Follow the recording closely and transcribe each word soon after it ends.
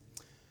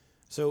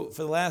So,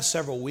 for the last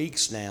several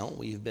weeks now,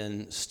 we've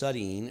been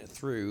studying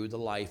through the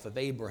life of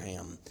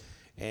Abraham.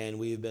 And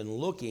we've been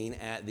looking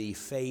at the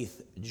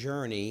faith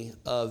journey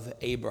of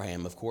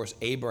Abraham. Of course,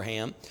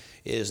 Abraham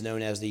is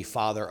known as the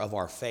father of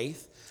our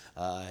faith.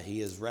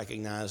 He is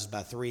recognized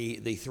by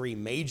the three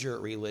major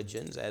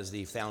religions as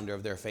the founder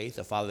of their faith,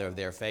 the father of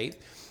their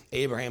faith.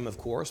 Abraham, of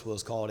course,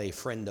 was called a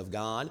friend of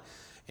God.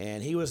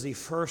 And he was the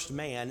first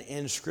man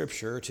in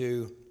Scripture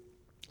to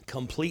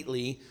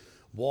completely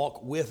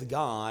walk with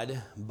God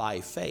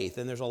by faith.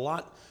 And there's a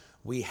lot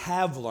we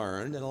have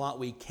learned and a lot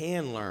we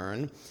can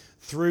learn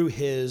through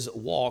his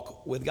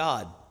walk with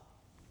God.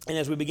 And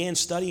as we began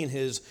studying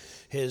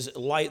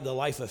the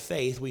life of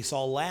faith, we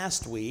saw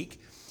last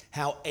week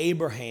how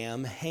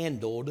Abraham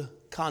handled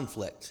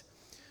conflict.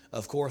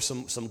 Of course,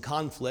 some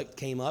conflict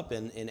came up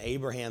in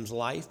Abraham's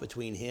life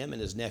between him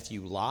and his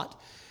nephew Lot.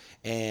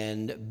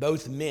 And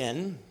both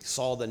men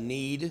saw the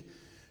need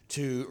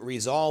to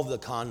resolve the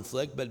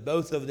conflict, but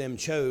both of them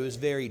chose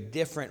very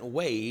different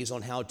ways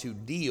on how to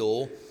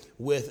deal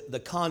with the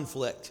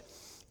conflict.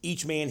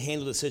 Each man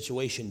handled the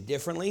situation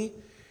differently,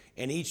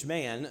 and each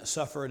man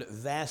suffered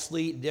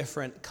vastly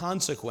different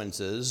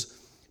consequences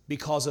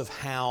because of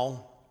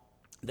how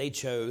they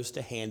chose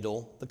to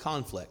handle the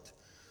conflict.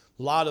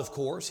 Lot, of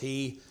course,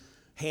 he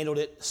handled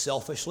it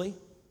selfishly.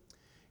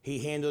 He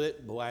handled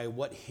it by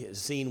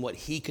seeing what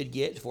he could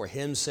get for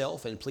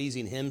himself and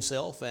pleasing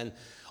himself, and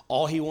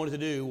all he wanted to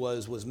do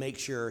was make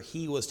sure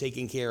he was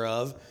taken care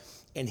of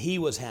and he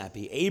was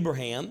happy.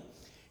 Abraham,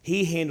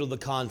 he handled the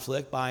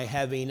conflict by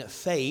having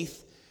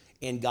faith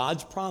in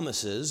God's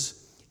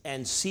promises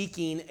and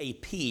seeking a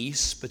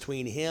peace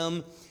between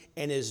him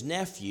and his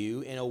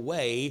nephew in a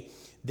way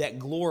that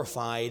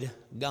glorified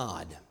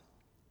God.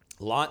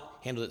 Lot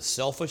handled it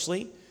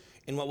selfishly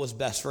in what was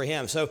best for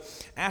him. So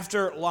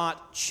after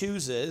Lot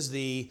chooses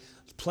the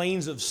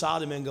plains of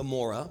Sodom and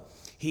Gomorrah,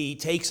 he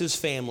takes his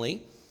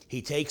family,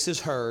 he takes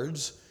his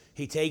herds,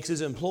 he takes his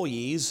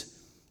employees,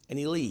 and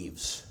he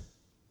leaves.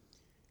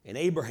 And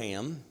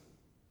Abraham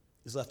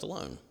is left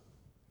alone.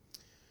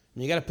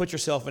 And you got to put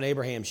yourself in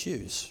Abraham's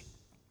shoes.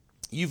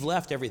 You've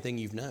left everything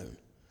you've known.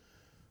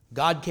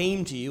 God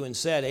came to you and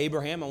said,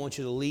 Abraham, I want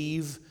you to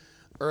leave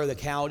Ur of the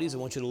Chaldees. I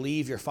want you to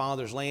leave your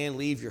father's land,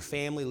 leave your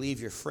family, leave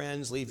your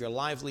friends, leave your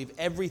life, leave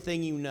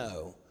everything you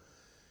know,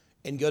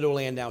 and go to a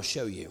land I'll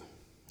show you.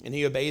 And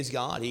he obeys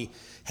God. He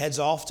heads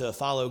off to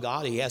follow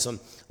God. He has some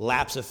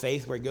lapse of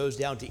faith where he goes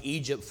down to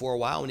Egypt for a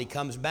while. When he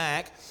comes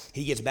back,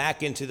 he gets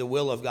back into the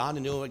will of God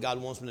and doing what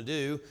God wants him to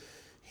do.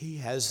 He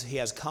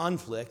has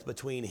conflict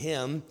between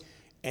him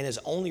and his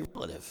only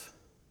relative,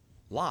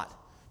 Lot.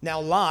 Now,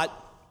 Lot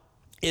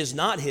is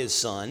not his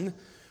son,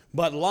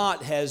 but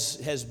Lot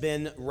has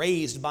been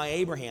raised by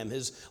Abraham.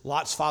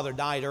 Lot's father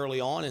died early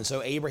on, and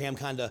so Abraham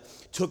kind of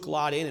took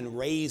Lot in and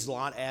raised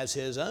Lot as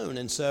his own.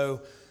 And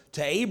so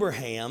to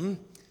Abraham,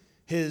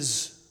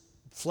 his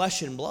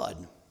flesh and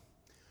blood,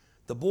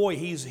 the boy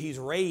he's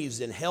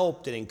raised and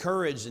helped and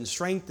encouraged and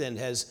strengthened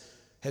has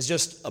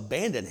just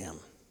abandoned him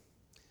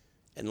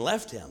and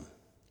left him.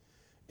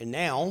 And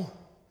now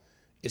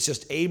it's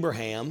just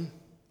Abraham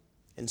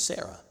and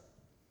Sarah.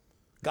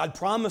 God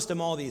promised him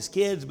all these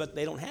kids, but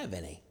they don't have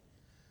any.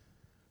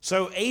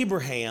 So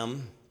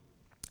Abraham,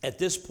 at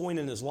this point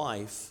in his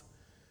life,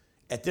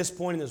 at this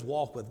point in his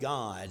walk with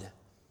God,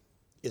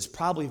 is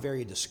probably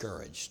very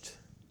discouraged.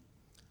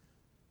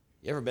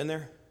 You ever been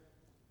there?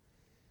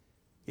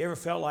 You ever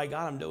felt like,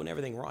 God, I'm doing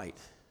everything right.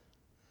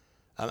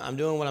 I'm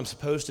doing what I'm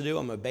supposed to do.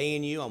 I'm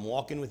obeying you. I'm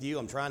walking with you.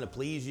 I'm trying to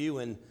please you.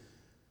 And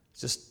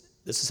it's just,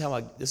 this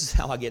is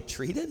how I get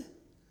treated?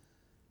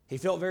 He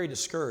felt very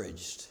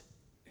discouraged.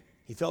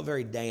 He felt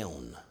very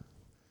down.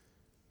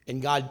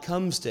 And God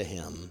comes to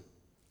him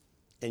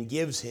and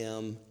gives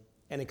him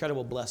an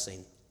incredible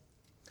blessing.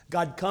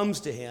 God comes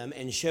to him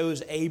and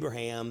shows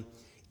Abraham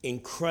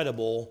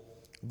incredible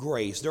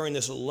grace. During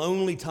this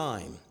lonely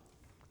time,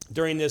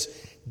 during this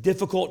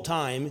difficult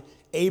time,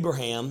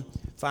 Abraham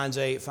finds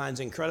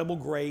incredible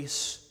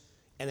grace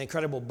and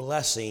incredible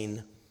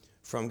blessing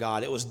from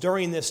God. It was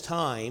during this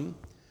time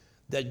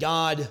that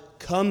God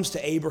comes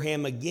to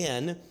Abraham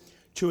again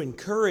to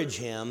encourage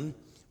him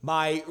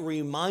by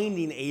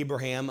reminding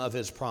Abraham of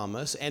his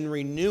promise and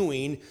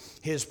renewing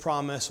his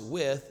promise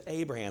with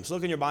Abraham. So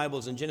look in your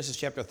Bibles in Genesis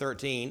chapter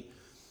 13,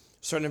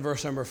 starting in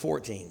verse number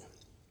 14.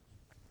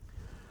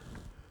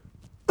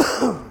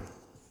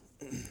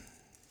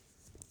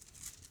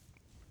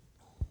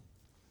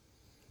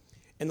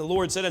 And the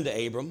Lord said unto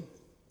Abram,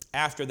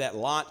 after that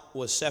Lot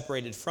was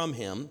separated from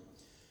him,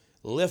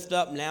 lift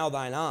up now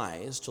thine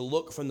eyes to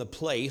look from the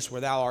place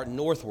where thou art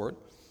northward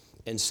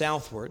and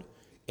southward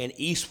and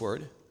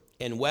eastward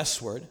and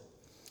westward.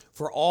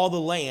 For all the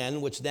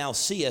land which thou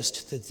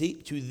seest, to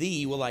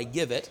thee will I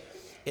give it,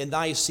 and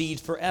thy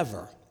seed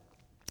forever.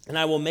 And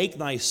I will make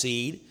thy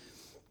seed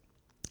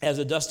as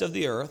the dust of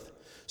the earth,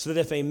 so that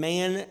if a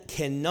man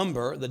can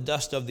number the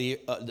dust of the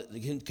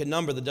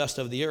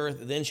earth,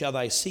 then shall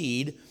thy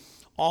seed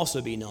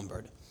also be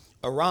numbered.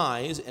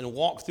 Arise and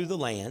walk through the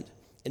land,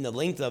 in the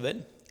length of it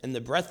and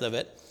the breadth of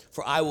it,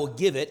 for I will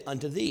give it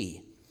unto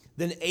thee.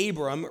 Then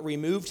Abram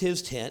removed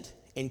his tent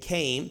and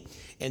came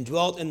and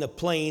dwelt in the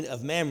plain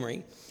of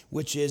Mamre,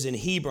 which is in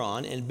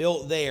Hebron, and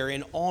built there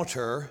an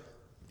altar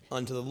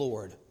unto the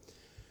Lord.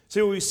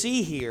 So what we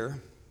see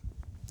here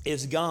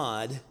is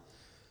God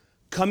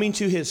coming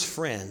to his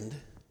friend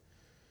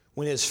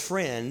when his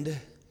friend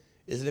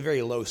is in a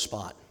very low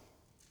spot.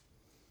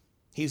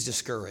 He's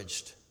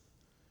discouraged.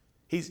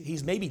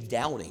 He's maybe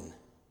doubting.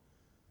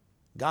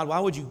 God, why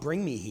would you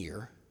bring me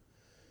here?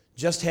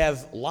 Just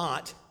have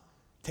Lot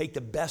take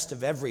the best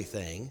of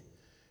everything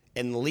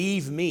and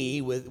leave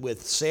me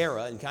with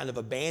Sarah and kind of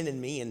abandon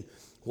me and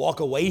walk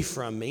away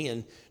from me.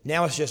 And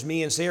now it's just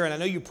me and Sarah. And I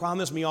know you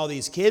promised me all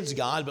these kids,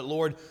 God, but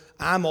Lord,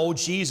 I'm old,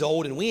 she's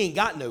old, and we ain't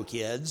got no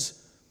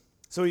kids.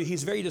 So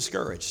he's very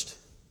discouraged.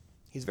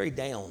 He's very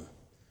down.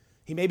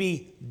 He may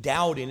be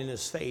doubting in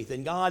his faith.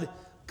 And God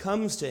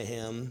comes to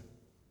him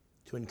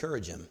to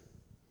encourage him,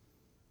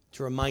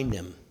 to remind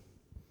him,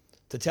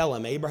 to tell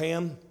him,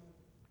 Abraham,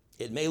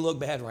 it may look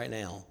bad right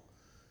now,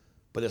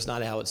 but it's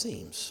not how it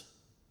seems.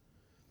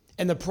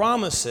 And the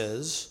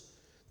promises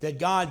that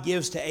God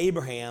gives to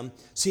Abraham,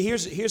 see,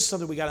 here's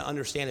something we got to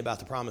understand about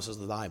the promises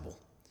of the Bible.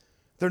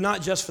 They're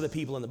not just for the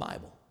people in the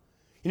Bible.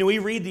 You know, we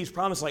read these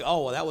promises like,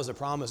 oh, well, that was a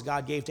promise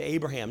God gave to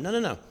Abraham.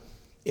 No.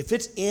 If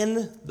it's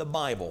in the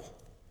Bible,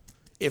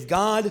 if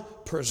God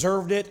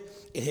preserved it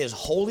in his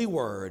holy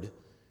word,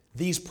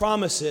 these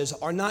promises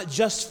are not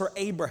just for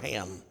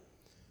Abraham.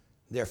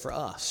 They're for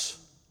us.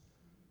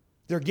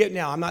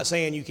 Now, I'm not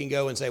saying you can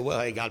go and say,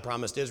 well, hey, God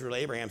promised Israel,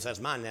 Abraham, so that's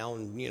mine now,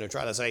 and,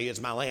 try to say it's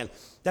my land.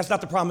 That's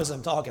not the promise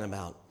I'm talking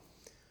about.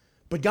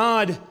 But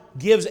God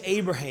gives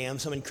Abraham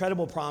some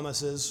incredible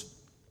promises,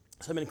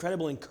 some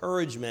incredible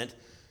encouragement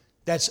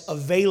that's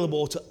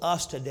available to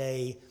us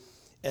today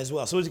as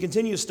well. So as we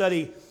continue to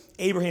study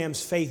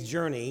Abraham's faith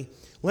journey,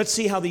 let's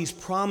see how these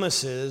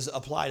promises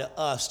apply to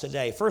us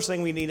today. First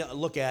thing we need to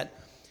look at,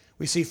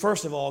 we see,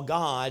 first of all,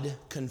 God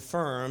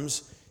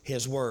confirms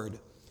his word.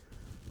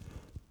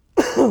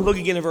 Look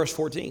again at verse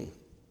 14.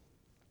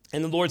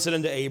 And the Lord said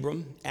unto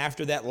Abram,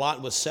 after that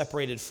Lot was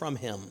separated from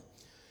him,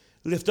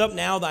 lift up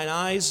now thine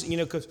eyes,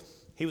 because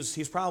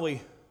he's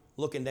probably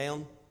looking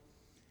down.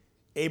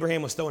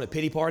 Abraham was throwing a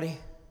pity party.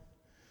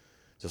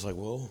 Just like,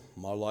 well,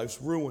 my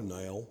life's ruined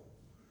now.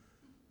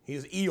 He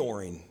was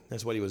Eeyoring.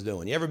 That's what he was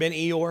doing. You ever been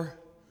Eeyore?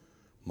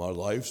 My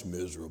life's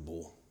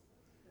miserable.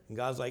 And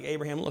God's like,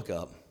 Abraham, look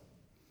up.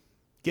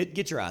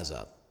 Get your eyes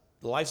up.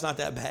 The life's not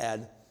that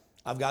bad.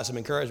 I've got some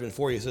encouragement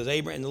for you. It says,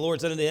 and the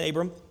Lord said unto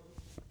Abram,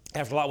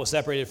 after Lot was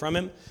separated from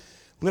him,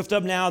 lift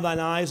up now thine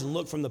eyes and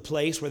look from the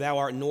place where thou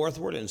art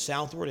northward and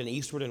southward and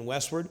eastward and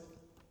westward.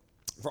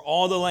 For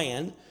all the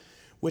land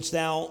which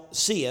thou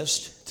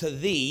seest, to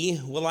thee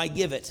will I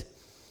give it,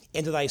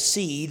 and to thy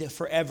seed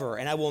forever.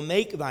 And I will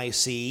make thy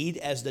seed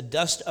as the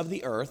dust of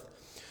the earth,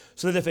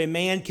 so that if a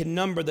man can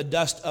number the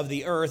dust of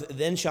the earth,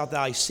 then shall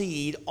thy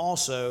seed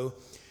also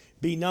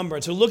be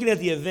numbered. So looking at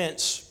the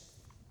events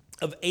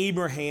of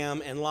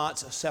Abraham and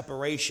Lot's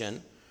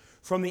separation,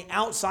 from the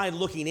outside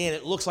looking in,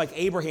 it looks like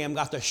Abraham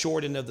got the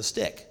short end of the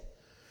stick.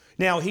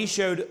 Now, he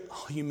showed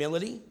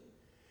humility.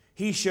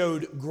 He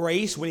showed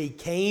grace when he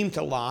came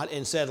to Lot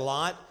and said,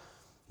 Lot,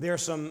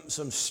 there's some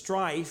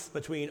strife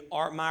between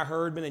my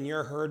herdmen and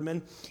your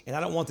herdmen, and I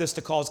don't want this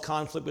to cause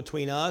conflict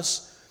between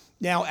us.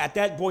 Now, at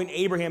that point,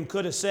 Abraham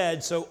could have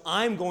said, so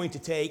I'm going to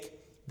take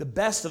the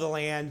best of the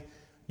land,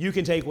 you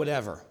can take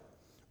whatever.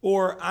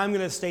 Or I'm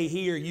going to stay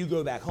here, you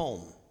go back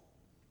home.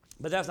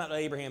 But that's not what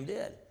Abraham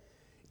did.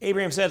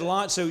 Abraham said,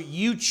 Lot, so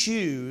you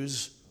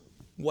choose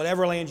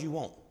whatever land you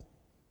want,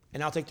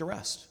 and I'll take the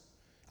rest.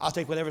 I'll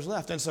take whatever's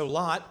left. And so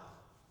Lot,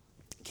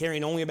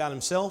 caring only about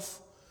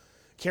himself,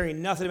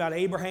 caring nothing about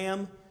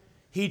Abraham,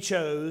 he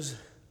chose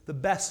the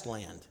best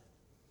land,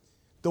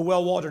 the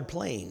well-watered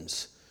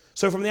plains.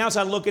 So from the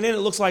outside looking in, it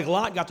looks like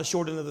Lot got the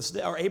short end of the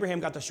stick, or Abraham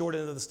got the short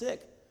end of the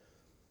stick.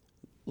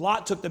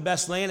 Lot took the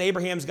best land.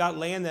 Abraham's got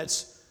land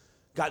that's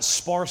got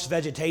sparse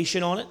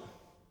vegetation on it,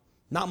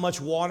 not much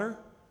water.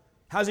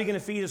 How's he going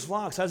to feed his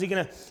flocks? How's he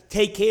going to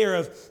take care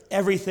of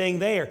everything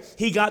there?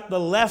 He got the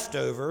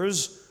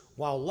leftovers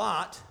while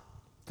Lot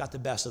got the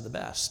best of the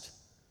best.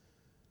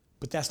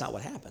 But that's not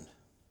what happened.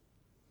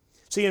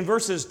 See, in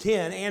verses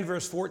 10 and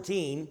verse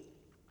 14,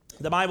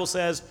 the Bible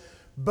says,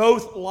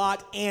 both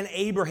Lot and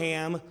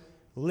Abraham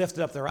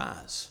lifted up their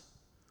eyes.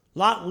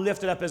 Lot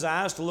lifted up his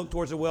eyes to look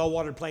towards the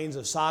well-watered plains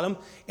of Sodom,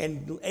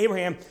 and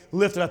Abraham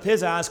lifted up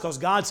his eyes because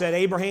God said,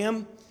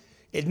 Abraham,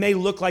 it may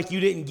look like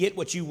you didn't get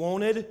what you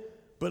wanted,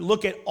 but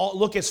look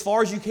as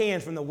far as you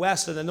can from the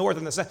west and the north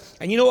and the south.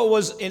 And you know what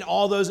was in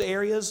all those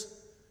areas?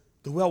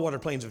 The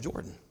well-watered plains of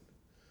Jordan.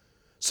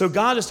 So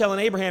God is telling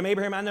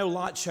Abraham, I know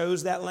Lot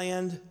chose that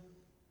land,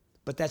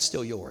 but that's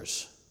still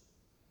yours.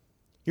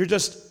 You're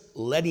just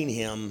letting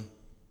him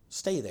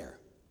stay there.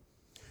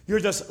 You're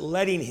just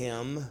letting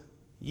him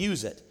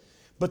use it.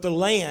 But the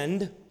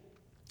land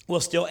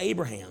was still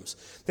Abraham's.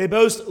 They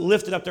both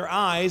lifted up their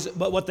eyes,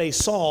 but what they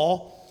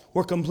saw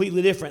were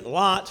completely different.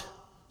 Lot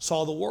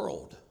saw the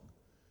world.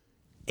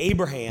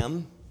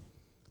 Abraham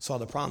saw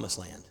the promised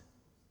land.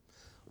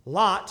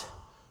 Lot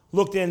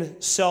looked in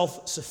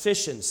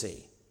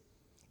self-sufficiency.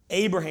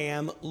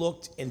 Abraham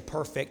looked in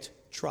perfect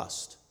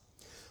trust.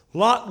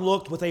 Lot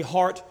looked with a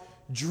heart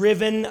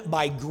driven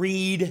by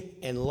greed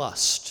and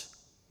lust.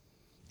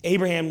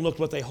 Abraham looked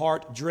with a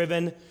heart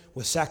driven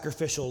with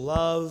sacrificial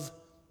love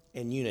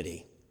and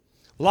unity.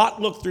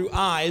 Lot looked through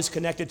eyes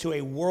connected to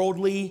a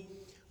worldly,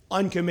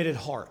 uncommitted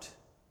heart.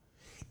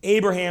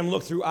 Abraham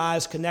looked through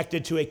eyes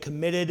connected to a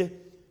committed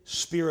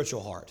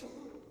spiritual heart.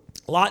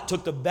 Lot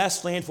took the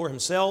best land for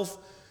himself,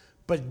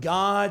 but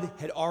God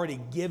had already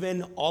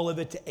given all of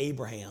it to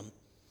Abraham.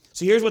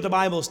 So here's what the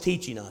Bible is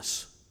teaching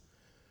us.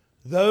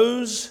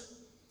 Those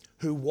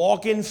who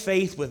walk in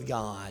faith with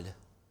God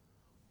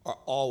are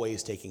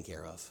always taken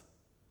care of.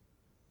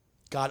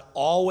 God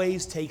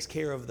always takes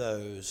care of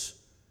those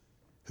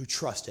who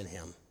trust in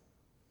him.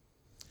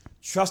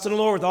 Trust in the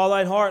Lord with all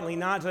thine heart and lean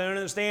not to thine own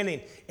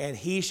understanding, and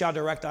he shall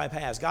direct thy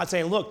paths. God's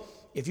saying, look,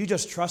 if you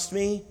just trust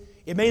me,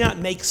 it may not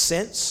make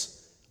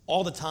sense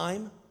all the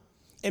time.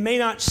 It may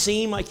not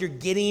seem like you're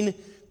getting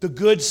the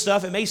good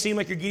stuff. It may seem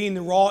like you're getting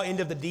the raw end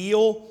of the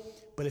deal.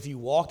 But if you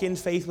walk in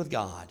faith with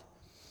God,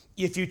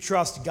 if you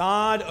trust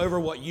God over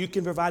what you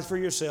can provide for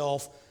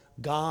yourself,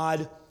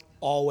 God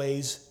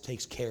always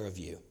takes care of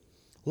you.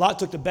 Lot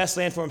took the best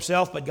land for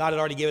himself, but God had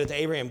already given it to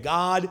Abraham.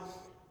 God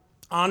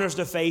honors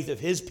the faith of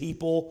his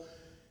people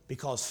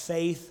because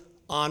faith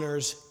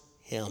honors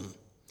him.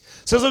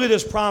 So let's look at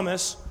this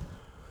promise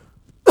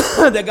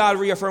that God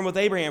reaffirmed with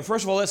Abraham.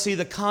 First of all, let's see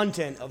the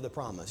content of the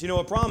promise. You know,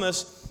 a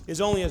promise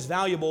is only as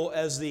valuable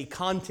as the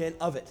content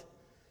of it,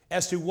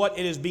 as to what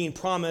it is being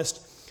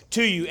promised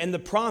to you. And the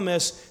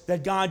promise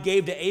that God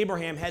gave to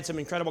Abraham had some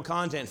incredible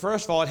content.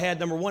 First of all,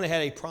 number one, it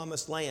had a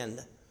promised land.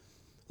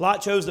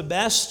 Lot chose the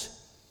best.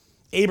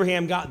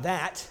 Abraham got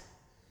that,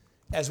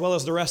 as well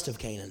as the rest of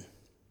Canaan.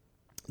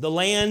 The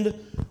land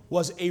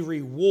was a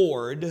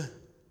reward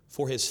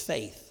for his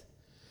faith.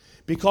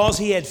 Because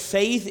he had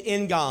faith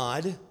in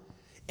God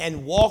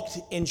and walked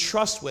in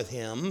trust with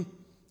him,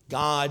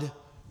 God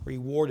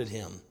rewarded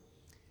him.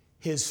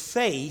 His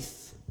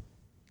faith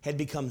had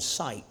become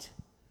sight.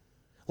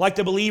 Like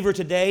the believer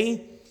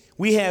today,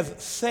 we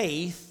have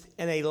faith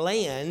in a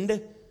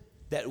land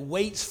that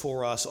waits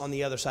for us on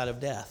the other side of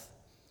death.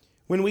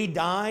 When we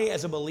die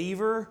as a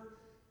believer,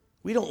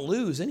 we don't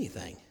lose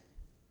anything.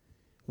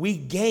 We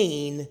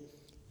gain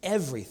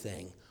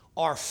everything.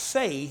 Our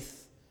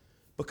faith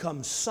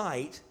becomes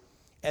sight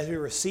as we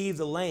receive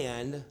the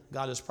land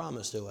God has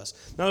promised to us.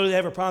 Not only did it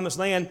have a promised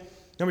land,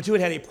 number two,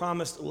 it had a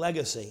promised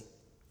legacy.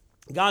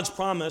 God's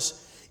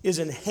promise is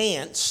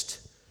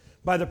enhanced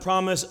by the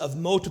promise of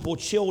multiple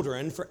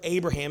children for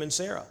Abraham and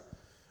Sarah.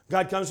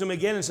 God comes to him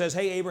again and says,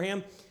 hey,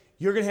 Abraham,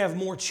 you're going to have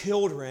more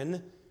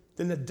children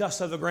than the dust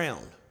of the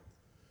ground.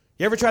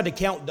 You ever tried to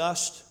count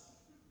dust?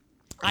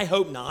 I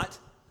hope not.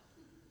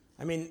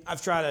 I mean,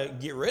 I've tried to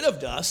get rid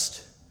of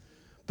dust,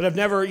 but I've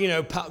never,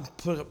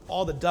 put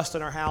all the dust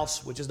in our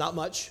house, which is not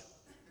much,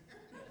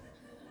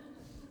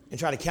 and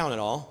try to count it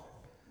all.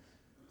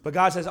 But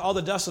God says, all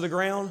the dust of the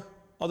ground,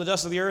 all the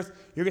dust of the earth,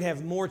 you're going to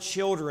have more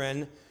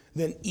children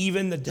than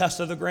even the dust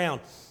of the ground.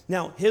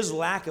 Now, his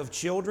lack of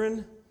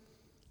children,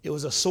 it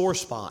was a sore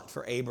spot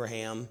for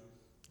Abraham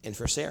and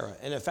for Sarah.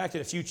 And in fact,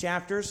 in a few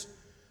chapters,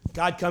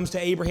 God comes to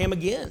Abraham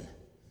again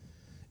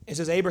and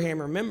says,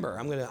 Abraham, remember,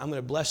 I'm going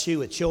to bless you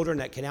with children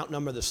that can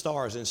outnumber the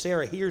stars. And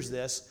Sarah hears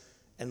this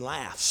and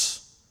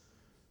laughs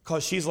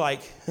because she's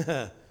like,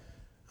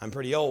 I'm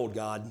pretty old,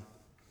 God.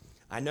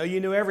 I know you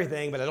know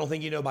everything, but I don't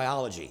think you know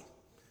biology.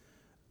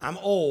 I'm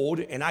old,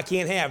 and I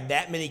can't have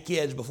that many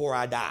kids before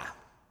I die.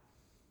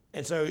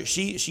 And so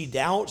she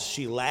doubts,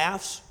 she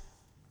laughs,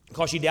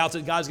 because she doubts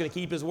that God's going to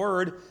keep his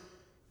word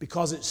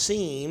because it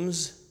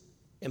seems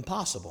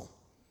impossible.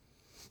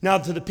 Now,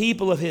 to the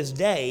people of his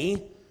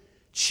day,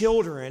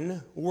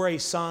 children were a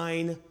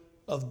sign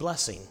of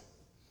blessing.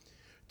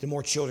 The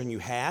more children you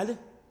had,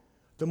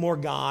 the more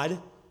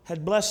God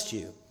had blessed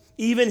you.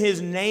 Even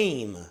his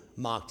name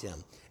mocked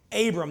him.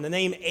 Abram, the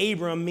name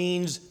Abram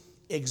means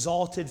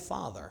exalted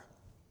father.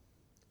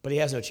 But he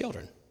has no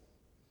children.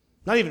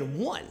 Not even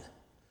one.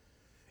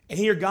 And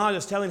here God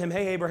is telling him,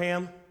 hey,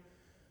 Abraham,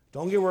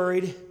 don't get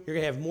worried. You're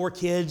going to have more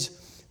kids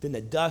than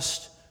the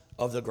dust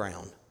of the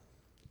ground.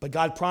 But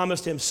God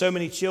promised him so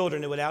many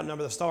children it would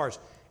outnumber the stars.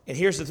 And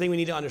here's the thing we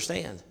need to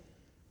understand.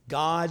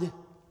 God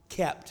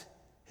kept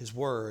his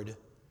word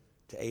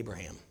to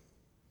Abraham.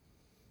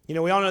 You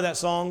know, we all know that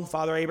song,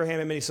 Father Abraham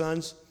had many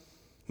sons.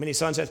 Many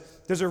sons said,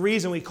 there's a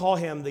reason we call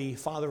him the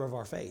father of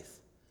our faith.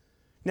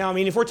 Now, I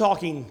mean, if we're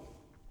talking,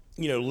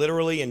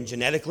 literally and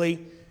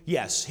genetically,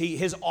 yes,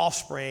 his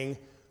offspring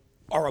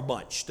are a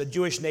bunch. The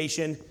Jewish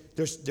nation,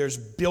 there's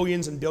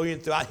billions and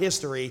billions throughout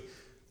history.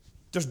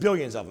 There's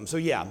billions of them. So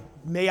yeah,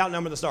 may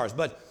outnumber the stars.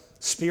 But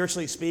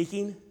spiritually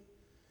speaking,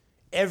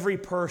 every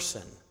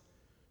person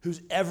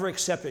who's ever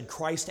accepted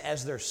Christ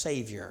as their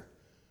Savior,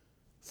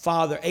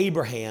 Father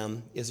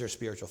Abraham is their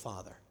spiritual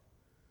father.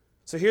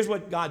 So here's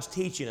what God's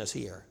teaching us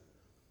here.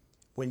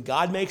 When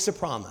God makes a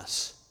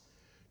promise,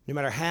 no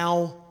matter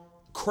how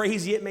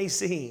crazy it may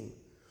seem,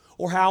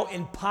 or how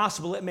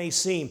impossible it may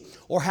seem,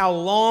 or how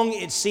long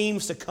it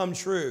seems to come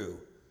true,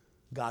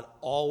 God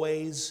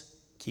always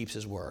keeps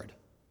his word.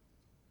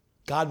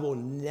 God will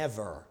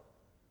never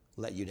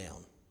let you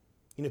down.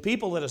 You know,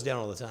 people let us down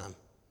all the time.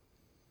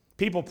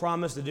 People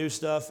promise to do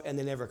stuff and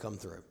they never come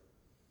through.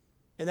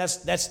 And that's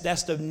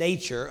the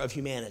nature of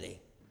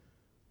humanity.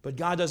 But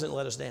God doesn't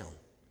let us down.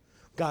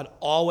 God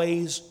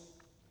always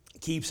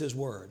keeps his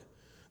word.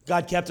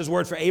 God kept his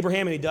word for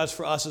Abraham, and he does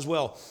for us as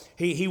well.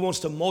 He wants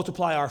to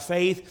multiply our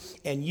faith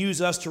and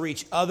use us to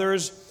reach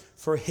others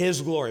for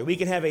his glory. We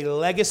can have a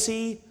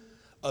legacy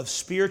of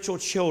spiritual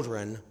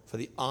children for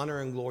the honor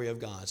and glory of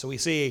God. So we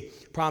see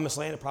a promised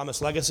land, a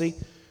promised legacy.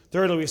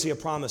 Thirdly, we see a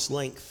promised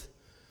length.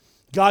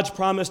 God's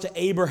promise to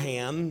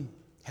Abraham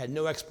had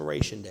no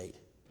expiration date.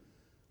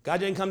 God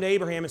didn't come to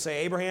Abraham and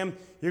say, Abraham,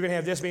 you're going to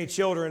have this many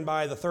children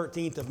by the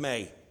 13th of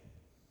May.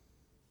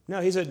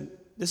 No, he said,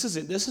 this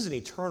is an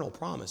eternal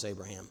promise,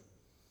 Abraham.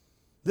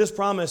 This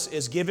promise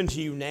is given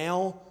to you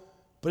now,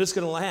 but it's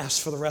going to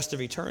last for the rest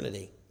of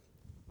eternity.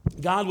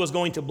 God was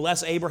going to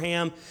bless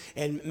Abraham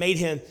and made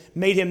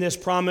him this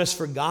promise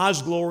for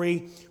God's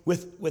glory,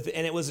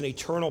 and it was an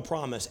eternal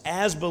promise.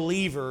 As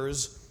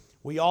believers,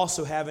 we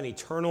also have an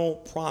eternal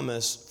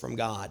promise from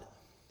God.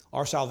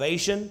 Our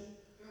salvation,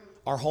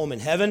 our home in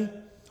heaven,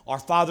 our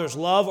Father's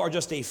love are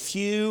just a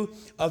few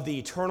of the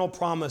eternal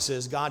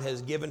promises God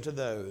has given to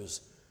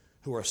those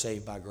who are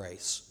saved by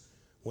grace.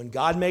 When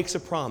God makes a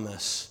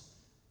promise,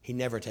 he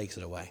never takes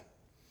it away.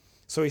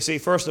 So we see,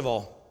 first of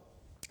all,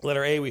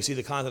 letter A, we see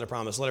the content of the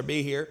promise. Letter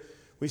B here,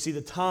 we see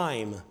the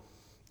time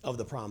of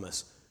the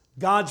promise.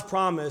 God's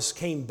promise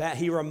came back.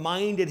 He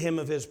reminded him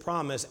of his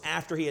promise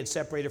after he had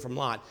separated from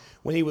Lot.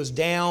 When he was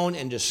down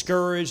and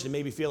discouraged and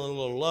maybe feeling a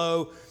little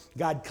low,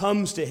 God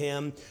comes to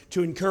him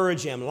to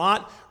encourage him.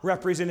 Lot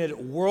represented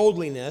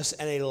worldliness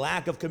and a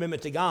lack of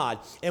commitment to God.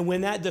 And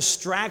when that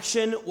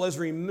distraction was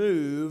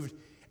removed,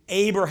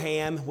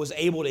 Abraham was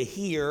able to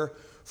hear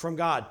from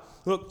God.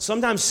 Look,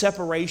 sometimes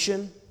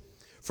separation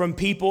from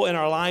people in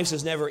our lives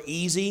is never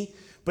easy.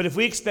 But if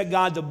we expect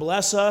God to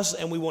bless us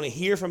and we want to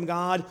hear from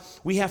God,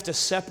 we have to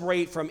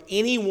separate from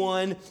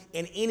anyone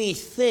and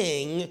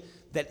anything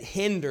that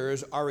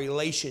hinders our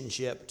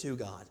relationship to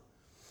God.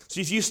 So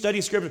if you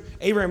study Scripture,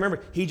 Abraham,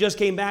 remember, he just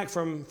came back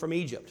from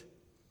Egypt.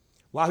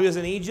 While he was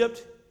in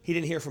Egypt, he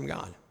didn't hear from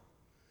God.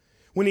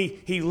 When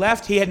he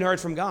left, he hadn't heard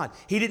from God.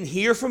 He didn't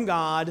hear from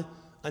God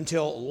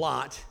until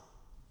Lot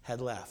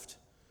had left.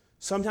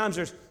 Sometimes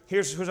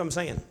here's what I'm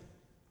saying.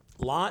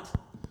 Lot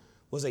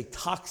was a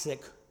toxic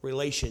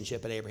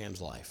relationship in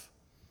Abraham's life.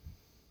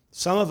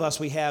 Some of us,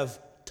 we have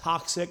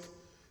toxic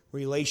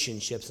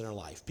relationships in our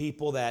life.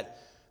 People that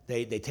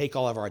they take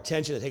all of our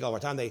attention, they take all of our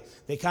time,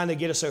 they kind of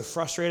get us so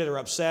frustrated or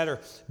upset or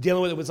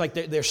dealing with it. It's like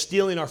they're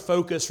stealing our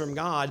focus from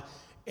God,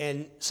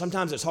 and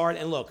sometimes it's hard.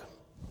 And look,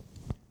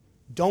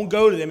 don't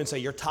go to them and say,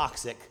 you're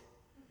toxic.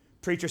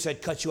 Preacher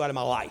said, cut you out of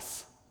my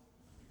life.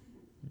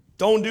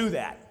 Don't do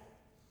that.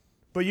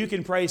 But you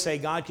can pray, say,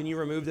 God, can you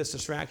remove this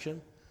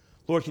distraction?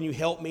 Lord, can you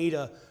help me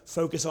to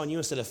focus on you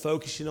instead of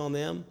focusing on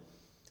them?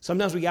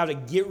 Sometimes we got to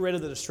get rid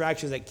of the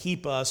distractions that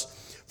keep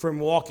us from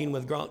walking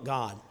with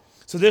God.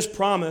 So this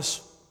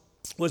promise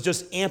was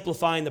just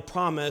amplifying the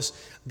promise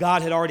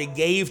God had already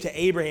gave to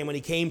Abraham when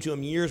he came to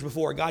him years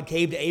before. God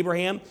came to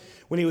Abraham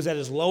when he was at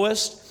his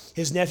lowest.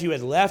 His nephew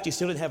had left. He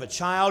still didn't have a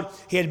child.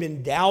 He had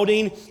been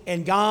doubting.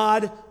 And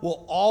God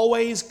will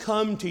always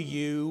come to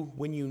you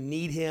when you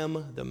need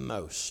him the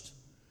most.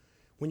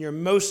 When you're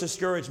most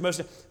discouraged,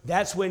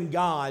 that's when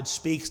God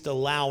speaks the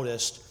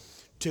loudest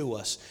to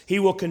us. He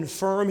will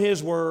confirm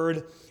his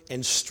word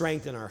and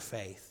strengthen our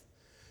faith.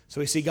 So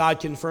we see God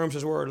confirms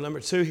his word. Number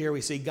 2 here, we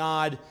see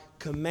God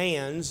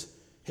commands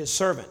his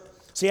servant.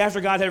 See,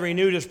 after God had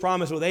renewed his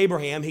promise with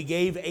Abraham, he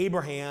gave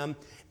Abraham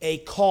a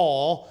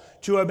call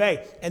to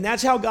obey. And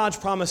that's how God's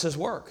promises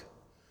work.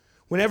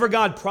 Whenever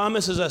God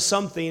promises us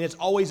something, it's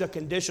always a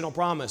conditional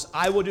promise.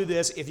 I will do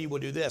this if you will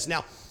do this.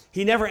 Now,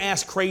 he never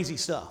asks crazy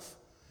stuff.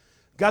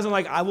 God's not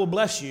like, I will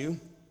bless you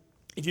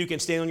if you can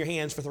stand on your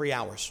hands for 3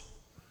 hours.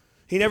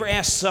 He never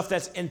asks stuff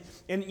that's, and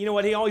you know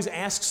what? He always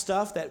asks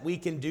stuff that we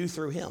can do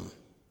through him,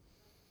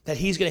 that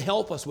he's going to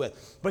help us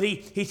with. But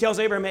he tells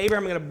Abraham, I'm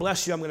going to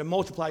bless you, I'm going to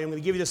multiply you, I'm going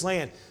to give you this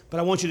land, but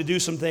I want you to do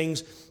some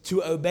things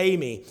to obey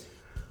me.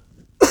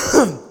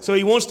 So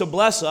he wants to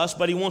bless us,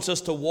 but he wants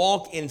us to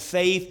walk in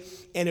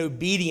faith and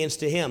obedience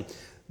to him.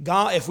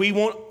 God, if we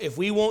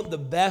want the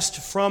best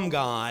from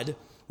God,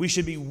 we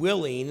should be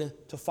willing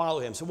to follow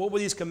him. So what were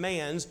these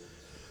commands?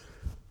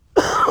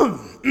 What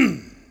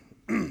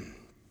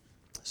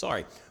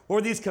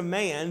were these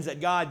commands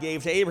that God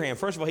gave to Abraham?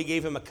 First of all, he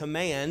gave him a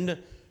command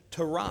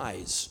to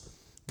rise.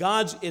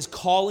 God is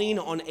calling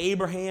on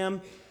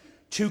Abraham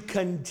to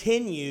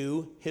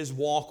continue his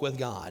walk with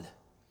God.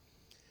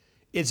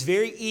 It's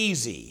very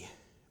easy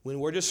when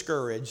we're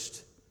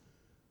discouraged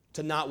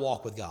to not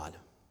walk with God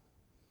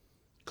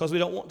because we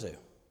don't want to.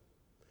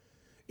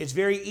 It's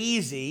very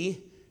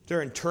easy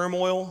during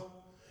turmoil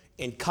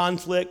and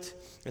conflict,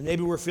 and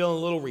maybe we're feeling a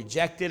little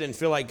rejected and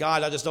feel like,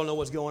 God, I just don't know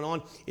what's going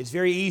on. It's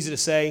very easy to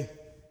say,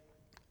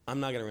 I'm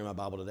not going to read my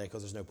Bible today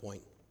because there's no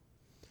point.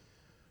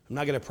 I'm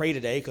not going to pray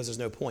today because there's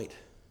no point.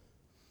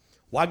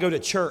 Why go to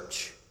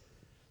church?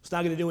 It's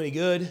not going to do any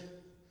good.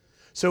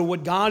 So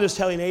what God is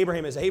telling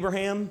Abraham is,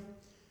 Abraham,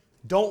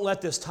 don't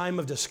let this time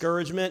of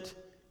discouragement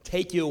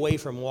take you away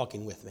from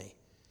walking with me.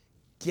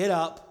 Get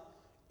up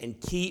and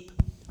keep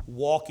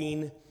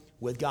walking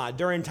with God.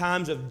 During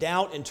times of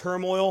doubt and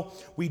turmoil,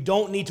 we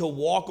don't need to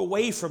walk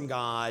away from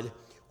God.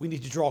 We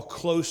need to draw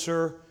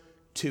closer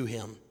to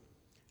Him.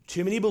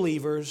 Too many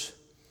believers,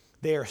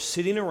 they are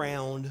sitting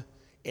around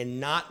and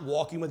not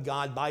walking with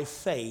God by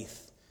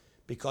faith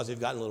because they've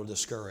gotten a little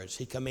discouraged.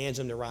 He commands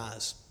them to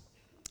rise.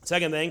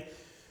 Second thing,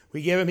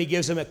 he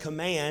gives them a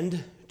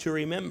command to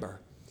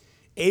remember.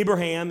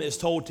 Abraham is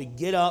told to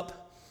get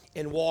up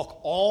and walk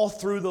all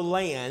through the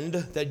land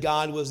that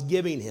God was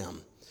giving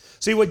him.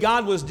 See, what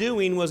God was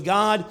doing was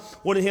God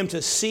wanted him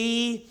to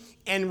see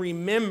and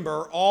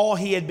remember all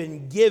he had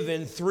been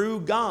given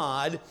through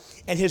God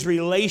and his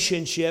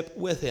relationship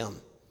with him.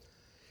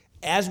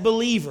 As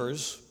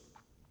believers,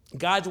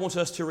 God wants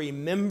us to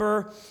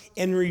remember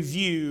and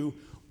review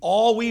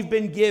all we've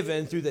been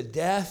given through the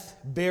death,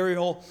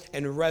 burial,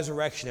 and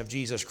resurrection of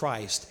Jesus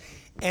Christ.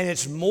 And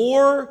it's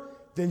more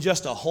than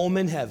just a home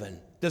in heaven.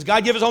 Does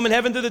God give us a home in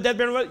heaven through the death,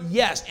 burial, and resurrection?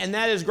 Yes, and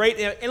that is great.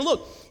 And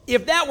look,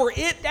 if that were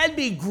it, that'd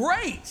be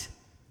great.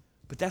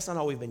 But that's not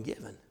all we've been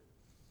given.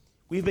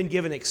 We've been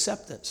given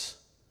acceptance.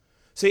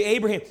 See,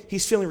 Abraham,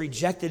 he's feeling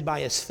rejected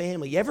by his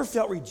family. You ever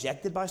felt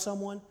rejected by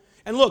someone?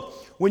 And look,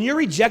 when you're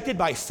rejected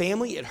by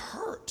family, it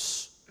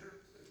hurts.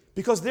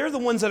 Because they're the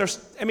ones that are,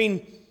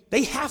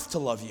 they have to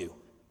love you.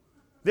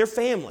 They're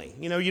family.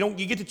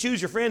 You get to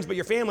choose your friends, but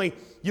your family,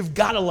 you've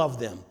got to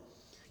love them.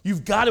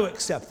 You've got to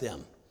accept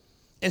them.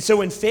 And so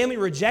when family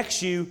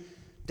rejects you,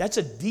 that's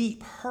a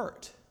deep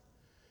hurt.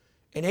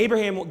 And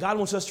Abraham, God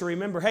wants us to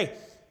remember, hey,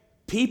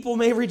 people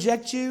may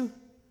reject you,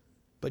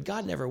 but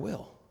God never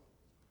will.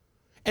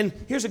 And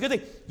here's the good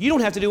thing. You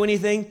don't have to do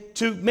anything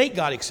to make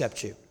God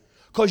accept you.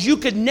 Because you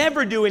could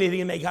never do anything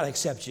to make God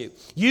accept you.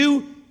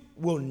 You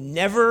will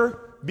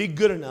never be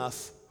good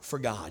enough for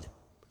God.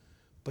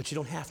 But you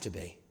don't have to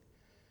be.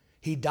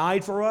 He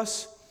died for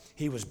us.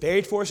 He was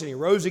buried for us, and He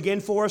rose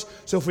again for us.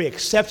 So if we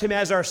accept Him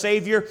as our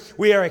Savior,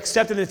 we are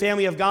accepted in the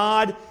family of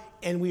God,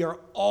 and we are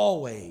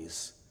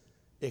always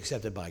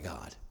accepted by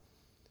God.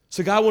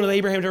 So God wanted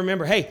Abraham to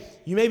remember, hey,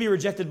 you may be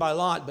rejected by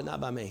Lot, but not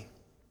by me.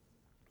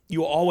 You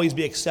will always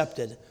be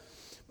accepted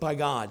by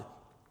God.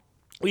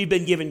 We've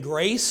been given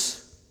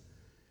grace.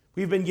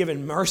 We've been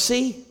given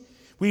mercy.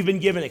 We've been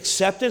given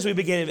acceptance. We've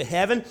been given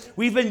heaven.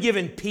 We've been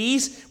given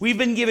peace. We've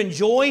been given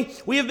joy.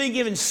 We have been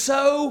given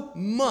so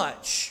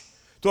much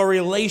to our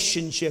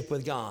relationship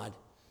with God.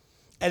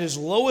 At his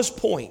lowest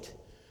point,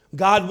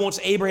 God wants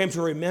Abraham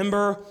to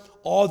remember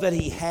all that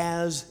he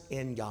has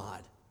in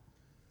God.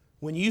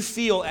 When you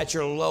feel at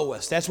your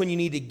lowest, that's when you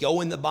need to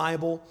go in the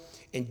Bible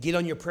and get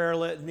on your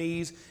prayer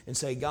knees and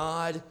say,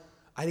 God,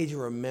 I need to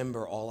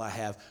remember all I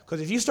have.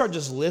 Because if you start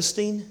just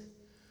listing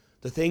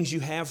the things you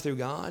have through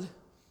God,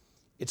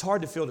 it's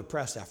hard to feel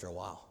depressed after a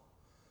while.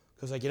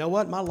 Because you know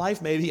what? My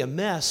life may be a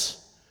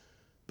mess,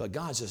 but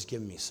God's just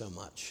given me so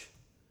much.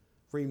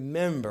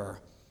 Remember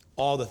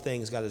all the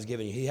things God has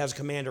given you. He has a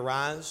command to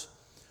rise,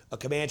 a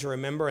command to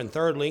remember, and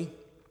thirdly,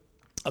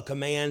 a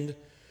command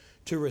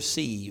to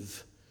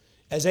receive.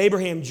 As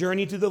Abraham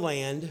journeyed through the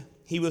land,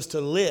 he was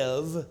to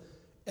live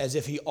as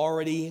if he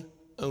already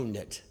owned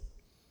it.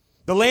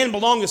 The land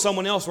belonged to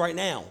someone else right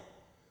now,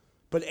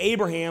 but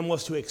Abraham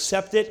was to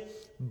accept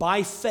it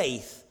by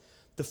faith,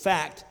 the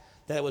fact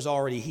that it was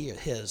already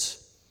his.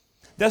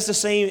 That's the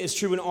same is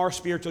true in our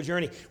spiritual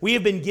journey. We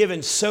have been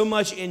given so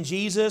much in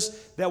Jesus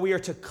that we are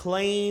to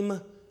claim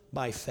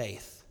by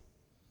faith.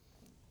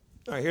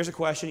 All right, here's a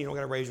question. You don't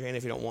got to raise your hand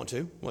if you don't want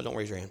to. Well, don't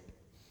raise your hand.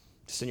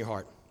 Just in your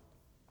heart.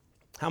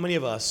 How many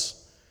of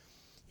us,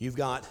 you've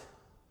got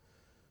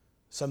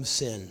some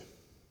sin?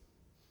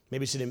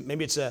 Maybe it's an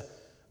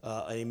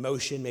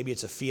emotion. Maybe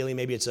it's a feeling.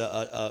 Maybe it's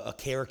a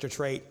character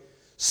trait.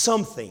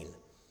 Something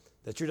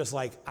that you're just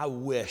like, I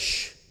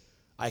wish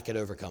I could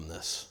overcome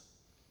this.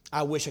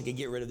 I wish I could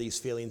get rid of these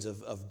feelings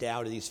of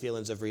doubt, or these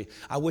feelings of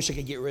I wish I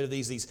could get rid of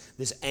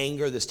this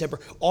anger, this temper,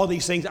 all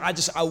these things.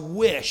 I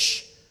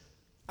wish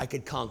I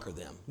could conquer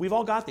them. We've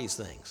all got these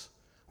things.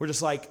 We're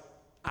just like,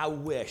 I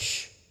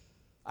wish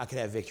I could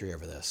have victory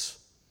over this.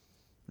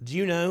 Do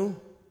you know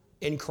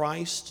in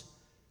Christ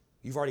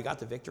you've already got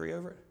the victory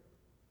over it?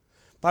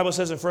 The Bible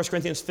says in 1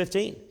 Corinthians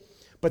 15,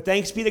 but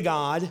thanks be to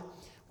God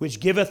which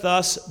giveth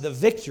us the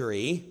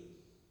victory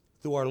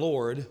through our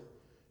Lord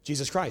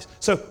Jesus Christ.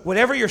 So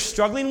whatever you're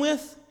struggling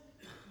with,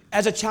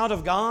 as a child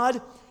of God,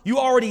 you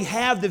already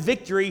have the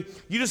victory.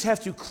 You just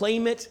have to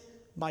claim it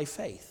by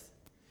faith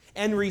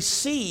and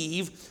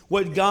receive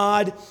what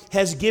God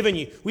has given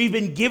you. We've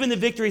been given the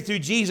victory through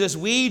Jesus.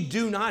 We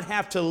do not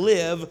have to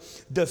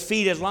live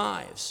defeated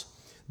lives.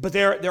 But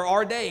there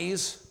are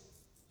days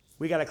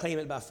we got to claim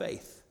it by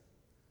faith.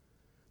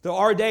 There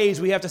are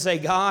days we have to say,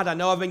 God, I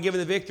know I've been given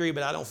the victory,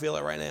 but I don't feel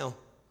it right now.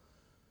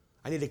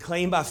 I need to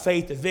claim by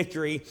faith the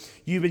victory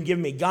you've been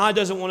giving me. God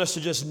doesn't want us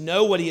to just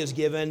know what he has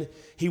given.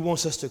 He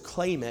wants us to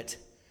claim it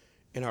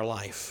in our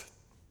life.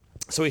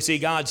 So we see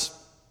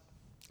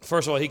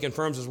first of all, he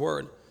confirms his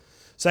word.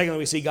 Secondly,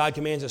 we see God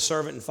commands his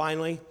servant. And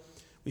finally,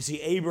 we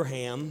see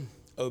Abraham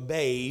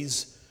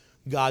obeys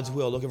God's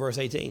will. Look at verse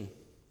 18.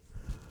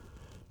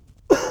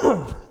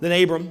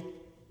 Then Abram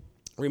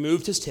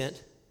removed his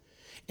tent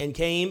and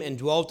came and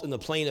dwelt in the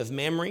plain of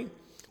Mamre,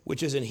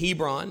 which is in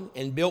Hebron,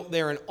 and built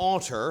there an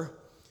altar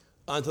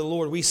unto the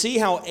Lord. We see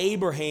how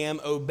Abraham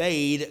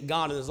obeyed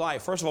God in his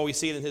life. First of all, we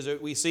see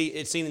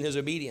it's seen in his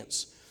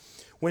obedience.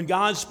 When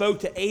God spoke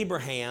to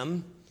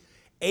Abraham,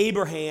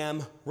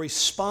 Abraham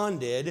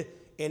responded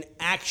in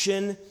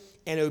action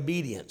and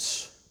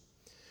obedience.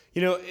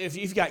 You know, if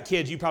you've got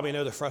kids, you probably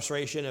know the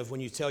frustration of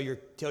when you tell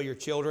your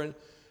children,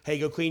 hey,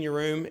 go clean your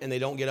room, and they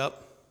don't get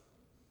up.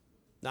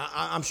 Now,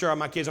 I'm sure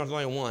my kids aren't the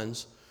only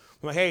ones.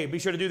 I'm like, hey, be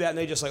sure to do that, and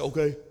they just like,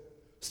 okay,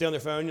 stay on their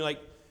phone. You're like,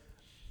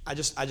 I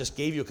just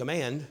gave you a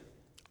command.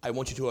 I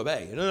want you to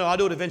obey. No, I'll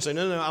do it eventually.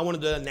 No, I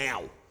want to do it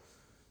now.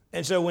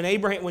 And so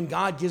when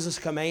God gives us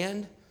a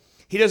command,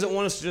 he doesn't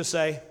want us to just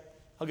say,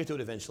 I'll get to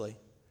it eventually.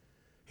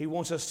 He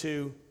wants us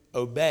to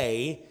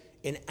obey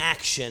in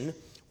action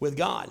with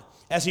God.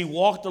 As he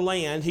walked the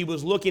land, he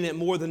was looking at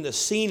more than the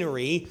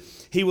scenery.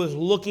 He was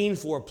looking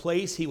for a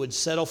place he would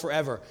settle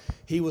forever.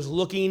 He was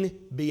looking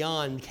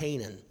beyond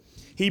Canaan.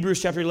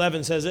 Hebrews chapter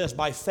 11 says this,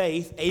 by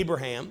faith,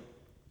 Abraham,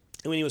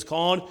 when he was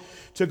called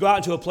to go out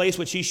into a place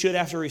which he should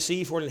after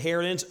receive for an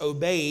inheritance,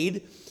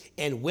 obeyed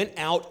and went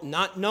out,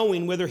 not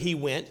knowing whither he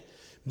went.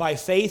 By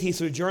faith, he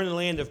sojourned in the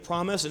land of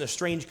promise in a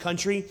strange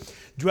country,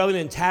 dwelling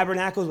in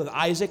tabernacles with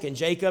Isaac and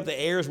Jacob, the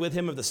heirs with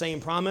him of the same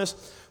promise.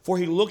 For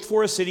he looked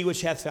for a city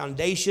which hath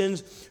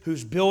foundations,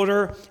 whose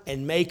builder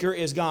and maker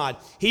is God.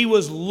 He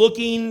was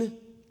looking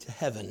to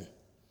heaven.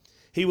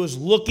 He was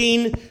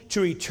looking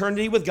to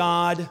eternity with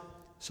God,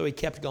 so he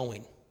kept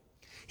going.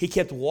 He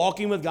kept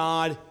walking with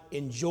God,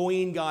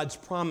 enjoying God's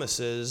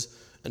promises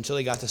until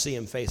he got to see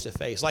him face to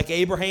face. Like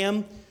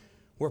Abraham,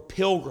 we're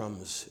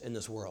pilgrims in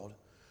this world,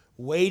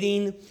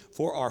 waiting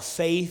for our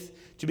faith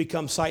to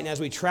become sight. And as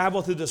we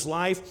travel through this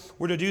life,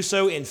 we're to do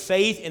so in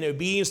faith and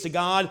obedience to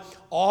God,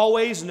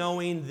 always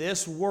knowing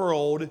this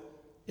world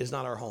is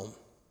not our home.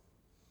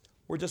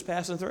 We're just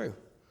passing through.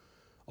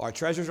 Our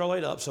treasures are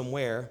laid up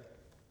somewhere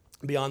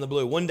beyond the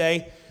blue. One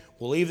day,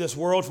 we'll leave this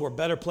world for a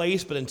better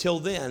place, but until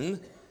then,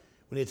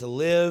 we need to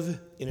live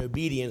in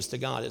obedience to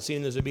God. It's seen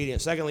in his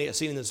obedience. Secondly, it's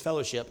seen in his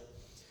fellowship.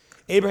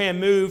 Abraham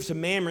moved to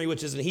Mamre,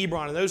 which is in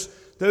Hebron, and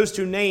those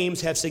two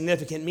names have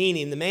significant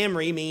meaning. The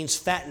Mamre means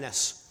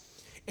fatness,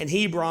 and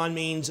Hebron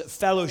means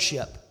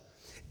fellowship.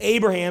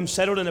 Abraham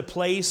settled in a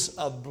place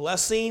of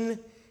blessing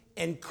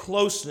and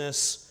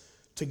closeness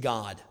to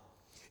God.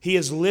 He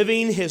is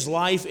living his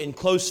life in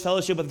close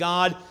fellowship with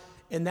God,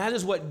 and that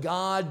is what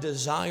God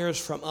desires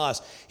from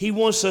us. He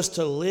wants us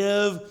to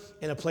live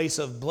in a place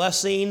of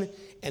blessing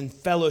and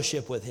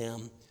fellowship with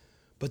him.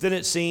 But then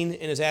it's seen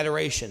in his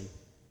adoration.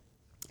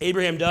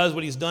 Abraham does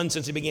what he's done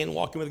since he began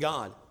walking with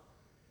God.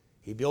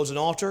 He builds an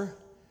altar,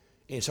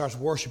 and he starts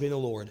worshiping the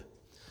Lord.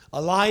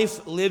 A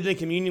life lived in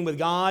communion with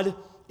God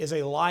is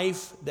a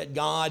life that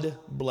God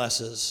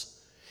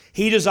blesses.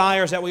 He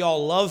desires that we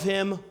all love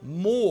him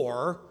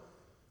more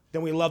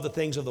than we love the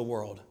things of the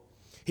world.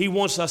 He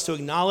wants us to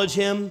acknowledge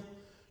him,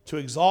 to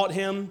exalt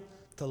him,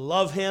 to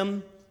love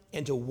him,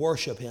 and to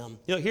worship him.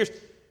 You know,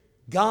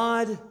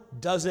 God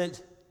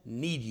doesn't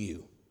need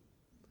you.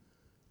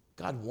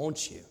 God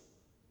wants you.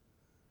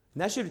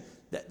 And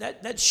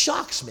that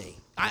shocks me.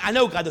 I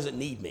know God doesn't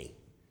need me,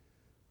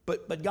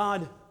 but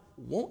God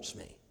wants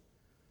me.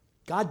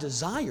 God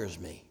desires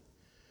me.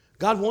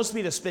 God wants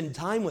me to spend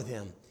time with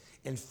him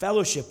and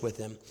fellowship with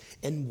him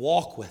and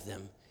walk with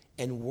him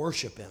and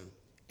worship him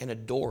and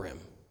adore him.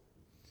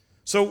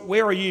 So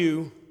where are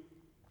you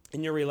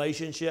in your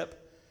relationship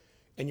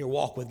and your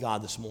walk with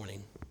God this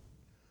morning?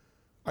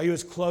 Are you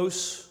as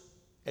close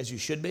as you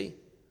should be?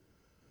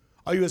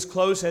 Are you as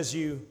close as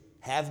you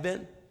have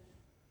been?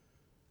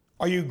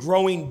 Are you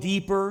growing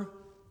deeper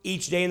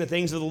each day in the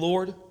things of the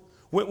Lord?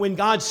 When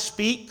God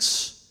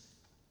speaks,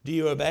 do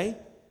you obey?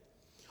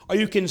 Are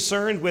you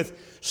concerned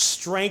with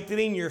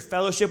strengthening your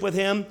fellowship with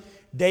him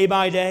day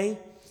by day?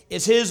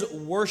 Is his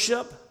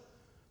worship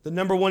the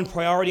number one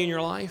priority in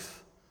your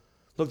life?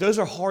 Look, those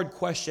are hard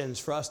questions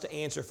for us to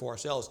answer for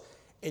ourselves,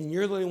 and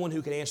you're the only one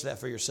who can answer that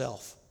for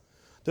yourself.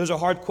 Those are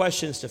hard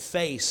questions to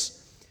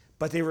face,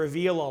 but they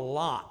reveal a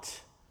lot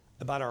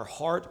about our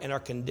heart and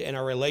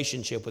our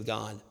relationship with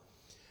God.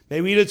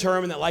 May we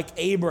determine that, like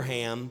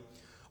Abraham,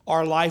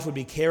 our life would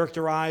be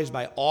characterized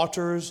by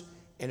altars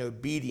and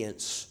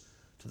obedience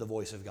to the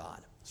voice of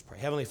God. Let's pray.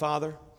 Heavenly Father,